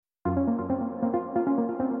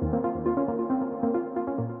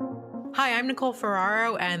I'm Nicole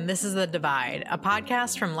Ferraro, and this is The Divide, a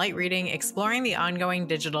podcast from Light Reading exploring the ongoing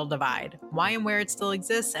digital divide, why and where it still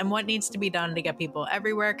exists, and what needs to be done to get people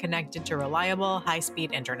everywhere connected to reliable,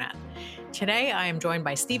 high-speed internet. Today, I am joined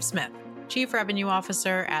by Steve Smith, Chief Revenue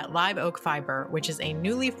Officer at Live Oak Fiber, which is a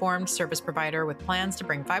newly formed service provider with plans to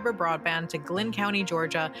bring fiber broadband to Glynn County,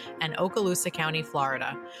 Georgia, and Okaloosa County,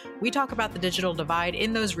 Florida. We talk about the digital divide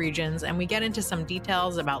in those regions, and we get into some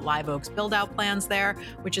details about Live Oak's build-out plans there,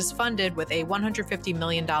 which is funded with a $150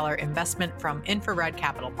 million investment from InfraRed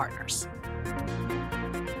Capital Partners.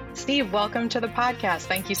 Steve, welcome to the podcast.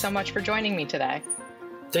 Thank you so much for joining me today.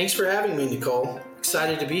 Thanks for having me, Nicole.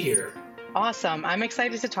 Excited to be here. Awesome. I'm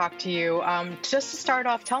excited to talk to you. Just to start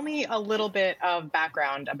off, tell me a little bit of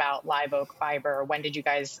background about Live Oak Fiber. When did you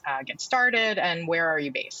guys get started, and where are you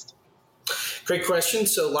based? Great question.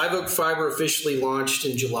 So Live Oak Fiber officially launched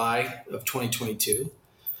in July of 2022.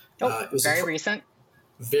 It was very recent.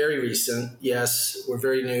 Very recent. Yes, we're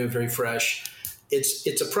very new, very fresh.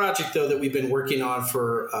 It's a project, though, that we've been working on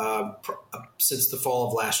for since the fall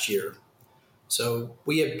of last year. So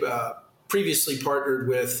we have previously partnered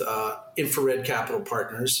with InfraRed Capital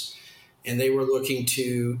Partners, and they were looking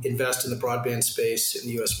to invest in the broadband space in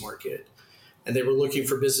the U.S. market. And they were looking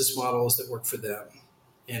for business models that work for them.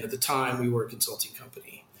 And at the time, we were a consulting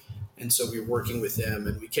company. And so we were working with them,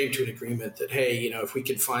 and we came to an agreement that, hey, if we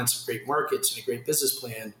could find some great markets and a great business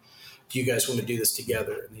plan, do you guys want to do this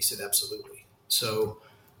together? And they said, absolutely. So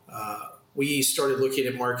we started looking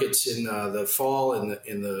at markets in the fall and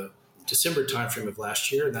in the December timeframe of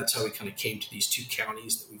last year, and that's how we kind of came to these two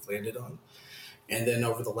counties that we've landed on. And then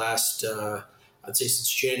over the last, I'd say since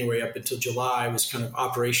January up until July, was kind of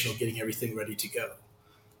operational, getting everything ready to go.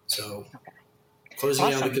 So closing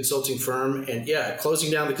down the consulting firm, and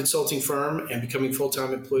becoming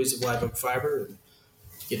full-time employees of Live Oak Fiber and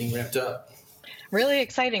getting ramped up. Really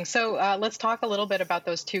exciting. So let's talk a little bit about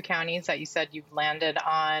those two counties that you said you've landed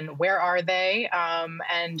on. Where are they?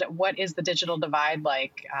 And what is the digital divide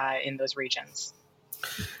like in those regions?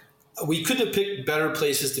 We couldn't have picked better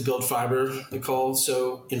places to build fiber, Nicole.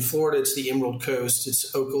 So in Florida, it's the Emerald Coast.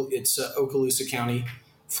 It's Okaloosa County,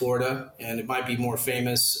 Florida, and it might be more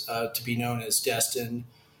famous to be known as Destin.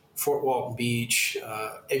 Fort Walton Beach,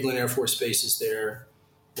 Eglin Air Force Base is there.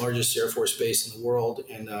 Largest Air Force base in the world,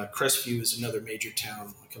 and Crestview is another major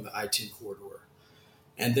town like on the I-10 corridor.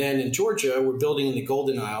 And then in Georgia, we're building in the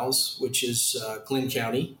Golden Isles, which is Glynn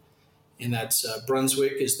County, and that's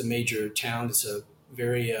Brunswick is the major town. It's a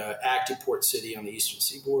very active port city on the eastern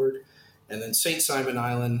seaboard. And then St. Simon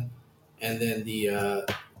Island, and then the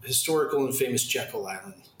historical and famous Jekyll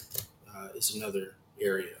Island is another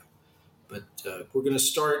area. But we're going to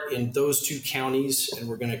start in those two counties, and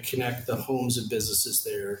we're going to connect the homes and businesses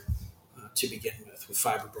there to begin with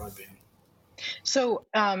fiber broadband. So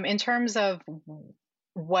in terms of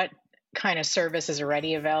what kind of service is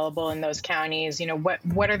already available in those counties,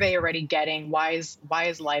 what are they already getting? Why is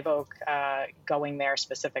Live Oak going there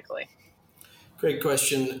specifically? Great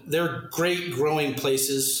question. They're great growing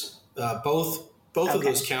places. Both of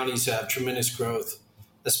those counties have tremendous growth,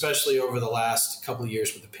 especially over the last couple of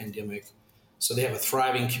years with the pandemic. So they have a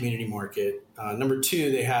thriving community market. Number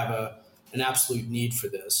two, they have an absolute need for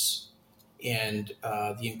this. And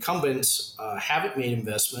the incumbents haven't made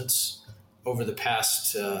investments over the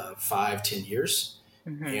past 5-10 years.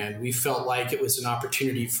 Mm-hmm. And we felt like it was an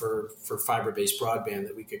opportunity for fiber-based broadband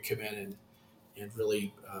that we could come in and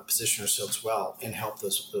really position ourselves well and help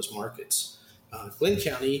those markets. Glynn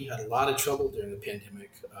County had a lot of trouble during the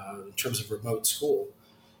pandemic in terms of remote school.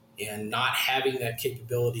 And not having that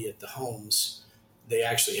capability at the homes, they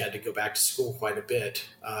actually had to go back to school quite a bit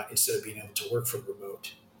instead of being able to work from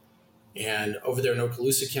remote. And over there in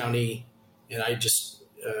Okaloosa County, and I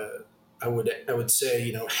would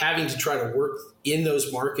say, having to try to work in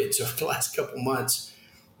those markets over the last couple of months,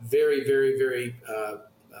 very, very, very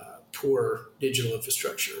poor digital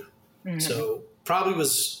infrastructure. Mm-hmm. So probably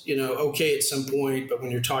was, okay at some point, but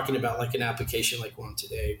when you're talking about like an application like one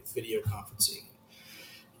today with video conferencing,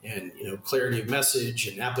 and clarity of message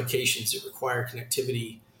and applications that require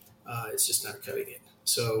connectivity, it's just not cutting it.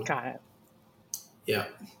 So, got it. Yeah,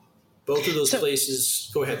 both of those places.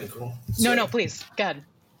 Go ahead, Nicole. No, please. Go ahead.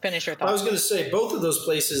 Finish your thoughts. I was going to say both of those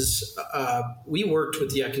places. We worked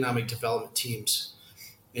with the economic development teams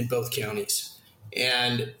in both counties,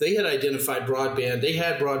 and they had identified broadband. They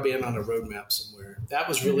had broadband on a roadmap somewhere. That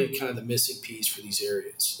was really kind of the missing piece for these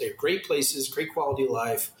areas. They have great places, great quality of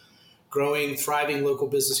life, growing, thriving local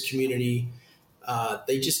business community.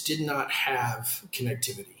 They just did not have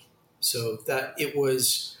connectivity. So that it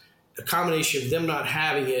was a combination of them not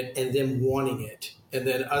having it and them wanting it and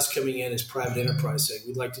then us coming in as private enterprise saying,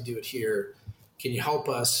 we'd like to do it here. Can you help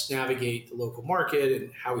us navigate the local market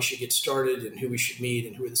and how we should get started and who we should meet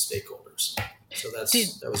and who are the stakeholders? So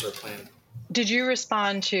that was our plan. Did you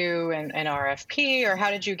respond to an RFP, or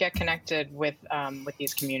how did you get connected with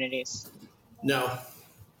these communities? No,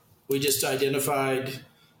 we just identified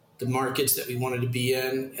the markets that we wanted to be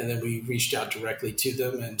in, and then we reached out directly to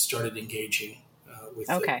them and started engaging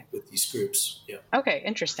with these groups. Yeah. Okay,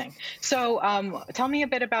 interesting. So tell me a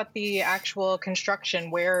bit about the actual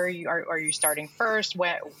construction. Where are you starting first?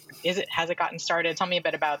 Has it gotten started? Tell me a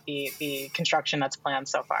bit about the construction that's planned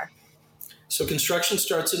so far. So construction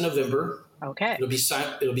starts in November. Okay. It'll be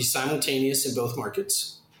simultaneous in both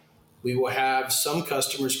markets. We will have some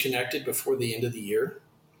customers connected before the end of the year.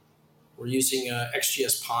 We're using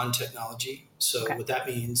XGS Pond technology. So what that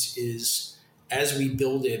means is as we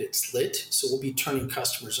build it, it's lit. So we'll be turning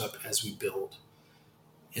customers up as we build.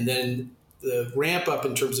 And then the ramp up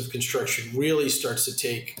in terms of construction really starts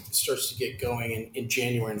to get going in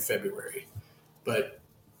January and February. But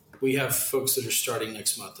we have folks that are starting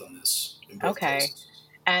next month on this. Okay. Places.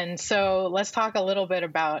 And so let's talk a little bit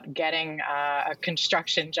about getting a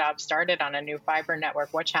construction job started on a new fiber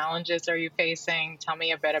network. What challenges are you facing? Tell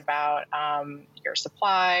me a bit about your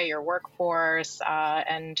supply, your workforce,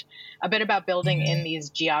 and a bit about building in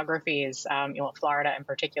these geographies. Florida in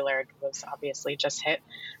particular was obviously just hit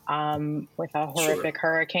with a horrific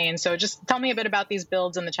hurricane. So just tell me a bit about these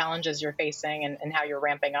builds and the challenges you're facing and how you're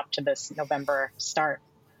ramping up to this November start.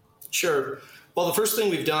 Sure. Well, the first thing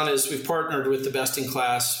we've done is we've partnered with the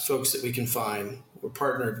best-in-class folks that we can find. We're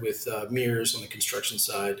partnered with Mears on the construction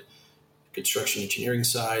side, construction engineering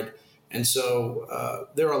side. And so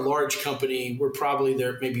they're a large company. We're probably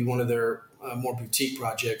maybe one of their more boutique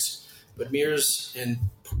projects. But Mears and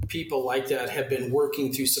people like that have been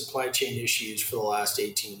working through supply chain issues for the last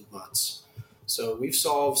 18 months. So we've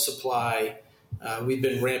solved supply. We've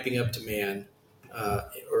been ramping up demand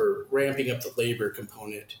or ramping up the labor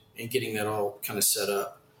component and getting that all kind of set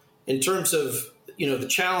up. In terms of, the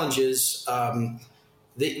challenges, we're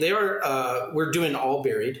doing all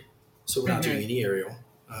buried, so we're not doing any aerial.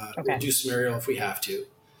 We'll do some aerial if we have to.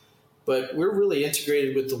 But we're really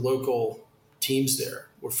integrated with the local teams there.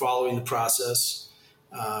 We're following the process.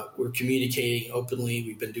 We're communicating openly.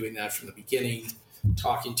 We've been doing that from the beginning,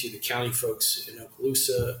 talking to the county folks in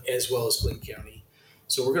Okaloosa as well as Glenn County.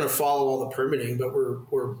 So we're going to follow all the permitting, but we're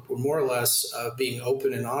more or less being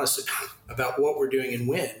open and honest about what we're doing and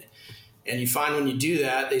when. And you find when you do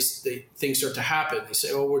that, things start to happen. They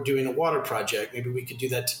say, "Oh, we're doing a water project. Maybe we could do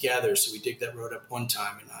that together." So we dig that road up one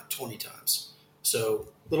time and not 20 times. So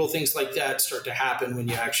little things like that start to happen when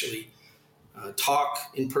you actually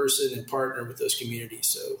talk in person and partner with those communities.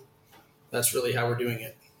 So that's really how we're doing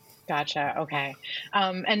it. Gotcha. Okay.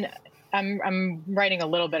 And I'm writing a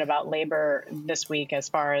little bit about labor this week as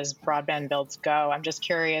far as broadband builds go. I'm just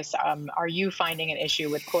curious, are you finding an issue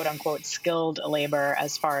with quote unquote skilled labor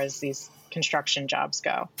as far as these construction jobs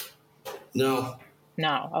go? No.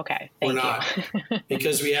 Okay. Thank We're not.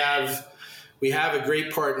 Because we have a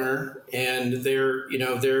great partner, and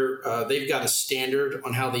they've got a standard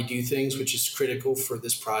on how they do things, which is critical for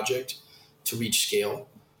this project to reach scale.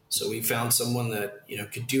 So we found someone that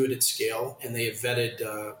could do it at scale, and they have vetted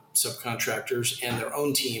subcontractors and their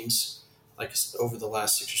own teams over the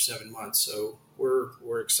last 6 or 7 months. So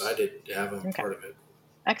we're excited to have them part of it.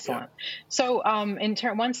 Excellent. Yeah. So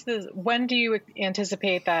when do you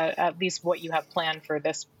anticipate that at least what you have planned for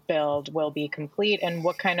this build will be complete, and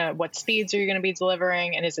what speeds are you going to be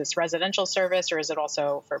delivering? And is this residential service or is it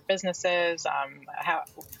also for businesses?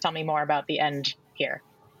 Tell me more about the end here.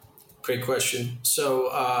 Great question. So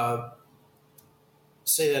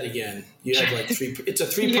say that again. You had three. It's a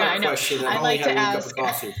three-part question. I only had 1 cup of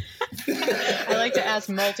coffee. I like to ask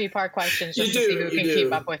multi-part questions just to see who can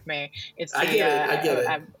keep up with me. I get it.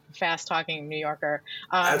 I'm fast-talking New Yorker.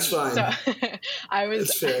 That's fine. So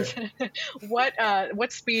That's fair.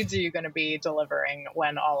 What speeds are you going to be delivering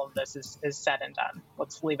when all of this is said and done?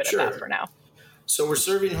 Let's leave it at that for now. So we're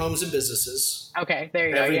serving homes and businesses. Okay, there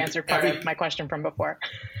you go. You answered part of my question from before.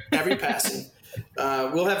 Every passing.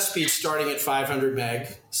 We'll have speeds starting at 500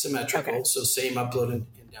 meg symmetrical, so same upload and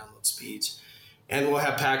download speeds. And we'll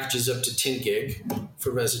have packages up to 10 gig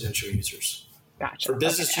for residential users. Gotcha. For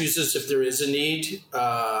business users, if there is a need,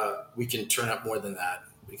 we can turn up more than that.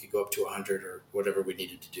 We could go up to 100 or whatever we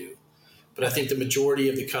needed to do. But I think the majority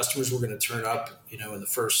of the customers we're going to turn up, in the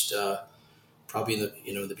first, probably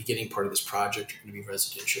in the beginning part of this project, are going to be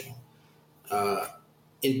residential.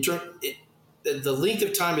 The length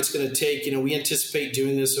of time it's going to take, we anticipate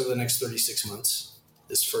doing this over the next 36 months,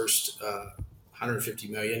 this first $150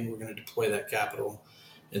 million. We're going to deploy that capital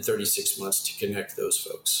in 36 months to connect those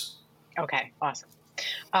folks. Okay, awesome.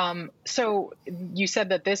 So you said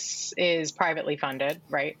that this is privately funded,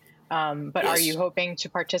 right? But Yes. Are you hoping to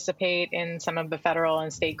participate in some of the federal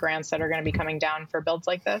and state grants that are going to be coming down for builds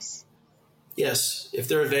like this? Yes, if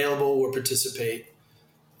they're available, we'll participate.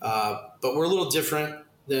 But we're a little different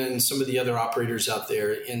than some of the other operators out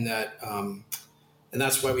there in that, and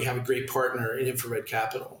that's why we have a great partner in Infrared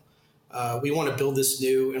Capital. We want to build this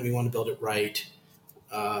new, and we want to build it right.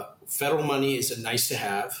 Federal money is a nice to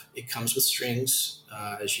have. It comes with strings,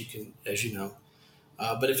 as you know.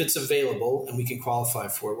 But if it's available and we can qualify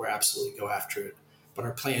for it, we'll absolutely go after it. But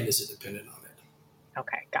our plan isn't dependent on it.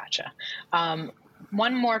 Okay, gotcha.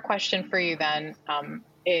 One more question for you then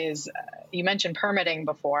is you mentioned permitting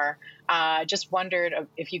before. Just wondered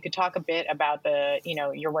if you could talk a bit about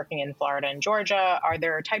you're working in Florida and Georgia. Are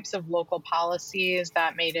there types of local policies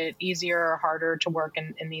that made it easier or harder to work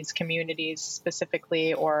in these communities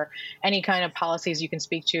specifically, or any kind of policies you can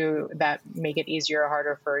speak to that make it easier or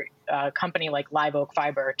harder for a company like Live Oak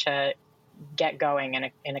Fiber to get going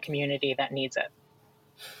in a community that needs it?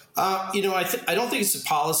 I don't think it's the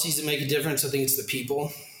policies that make a difference. I think it's the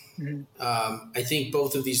people. Mm-hmm. I think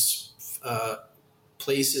both of these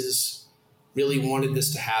places really wanted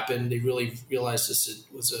this to happen. They really realized this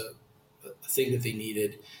was a thing that they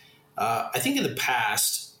needed. I think in the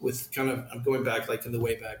past, with I'm going back like in the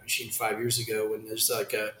Wayback Machine 5 years ago, when there's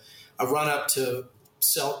like a run up to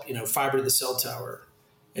fiber to the cell tower,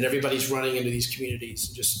 and everybody's running into these communities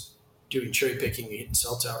and just doing cherry picking and hitting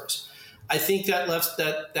cell towers. I think that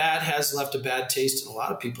has left a bad taste in a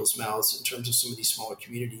lot of people's mouths in terms of some of these smaller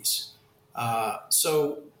communities.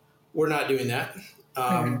 So we're not doing that.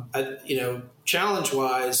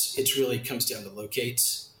 Challenge-wise, it really comes down to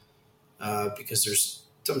locates because there's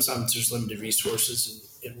sometimes limited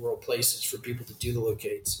resources in rural places for people to do the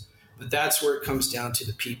locates. But that's where it comes down to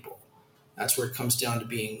the people. That's where it comes down to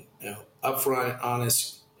being upfront,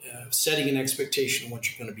 honest, setting an expectation of what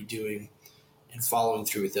you're going to be doing, and following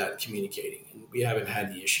through with that and communicating. And we haven't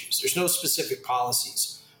had the issues. There's no specific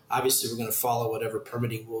policies. Obviously, we're going to follow whatever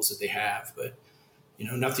permitting rules that they have, but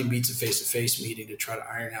nothing beats a face-to-face meeting to try to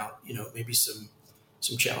iron out, maybe some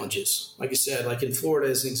challenges. Like I said, like in Florida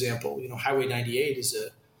as an example, Highway 98 is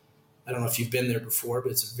I don't know if you've been there before,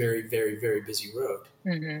 but it's a very, very, very busy road.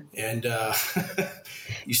 Mm-hmm. And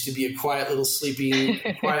used to be a quiet little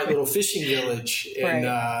fishing village. And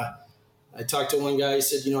I talked to one guy, he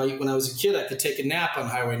said, when I was a kid, I could take a nap on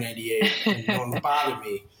Highway 98 and no one would bother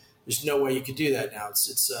me. There's no way you could do that now.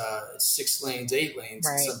 It's 6 lanes, 8 lanes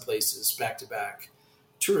in some places, back to back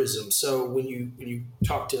tourism. So when you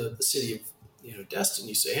talk to the city of Destin,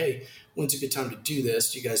 you say, hey, when's a good time to do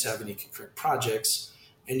this? Do you guys have any concurrent projects?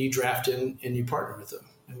 And you draft in and you partner with them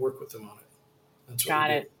and work with them on it. That's what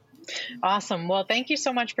Got it. Awesome. Well, thank you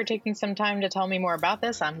so much for taking some time to tell me more about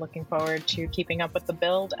this. I'm looking forward to keeping up with the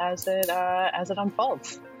build as it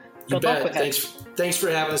unfolds. Good luck with it. Thanks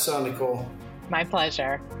for having us on, Nicole. My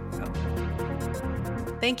pleasure.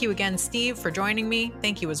 Thank you again, Steve, for joining me.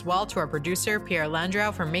 Thank you as well to our producer, Pierre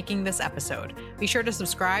Landreau, for making this episode. Be sure to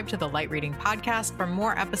subscribe to the Light Reading Podcast for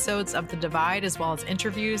more episodes of The Divide, as well as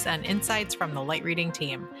interviews and insights from the Light Reading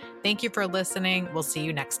team. Thank you for listening. We'll see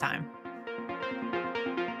you next time.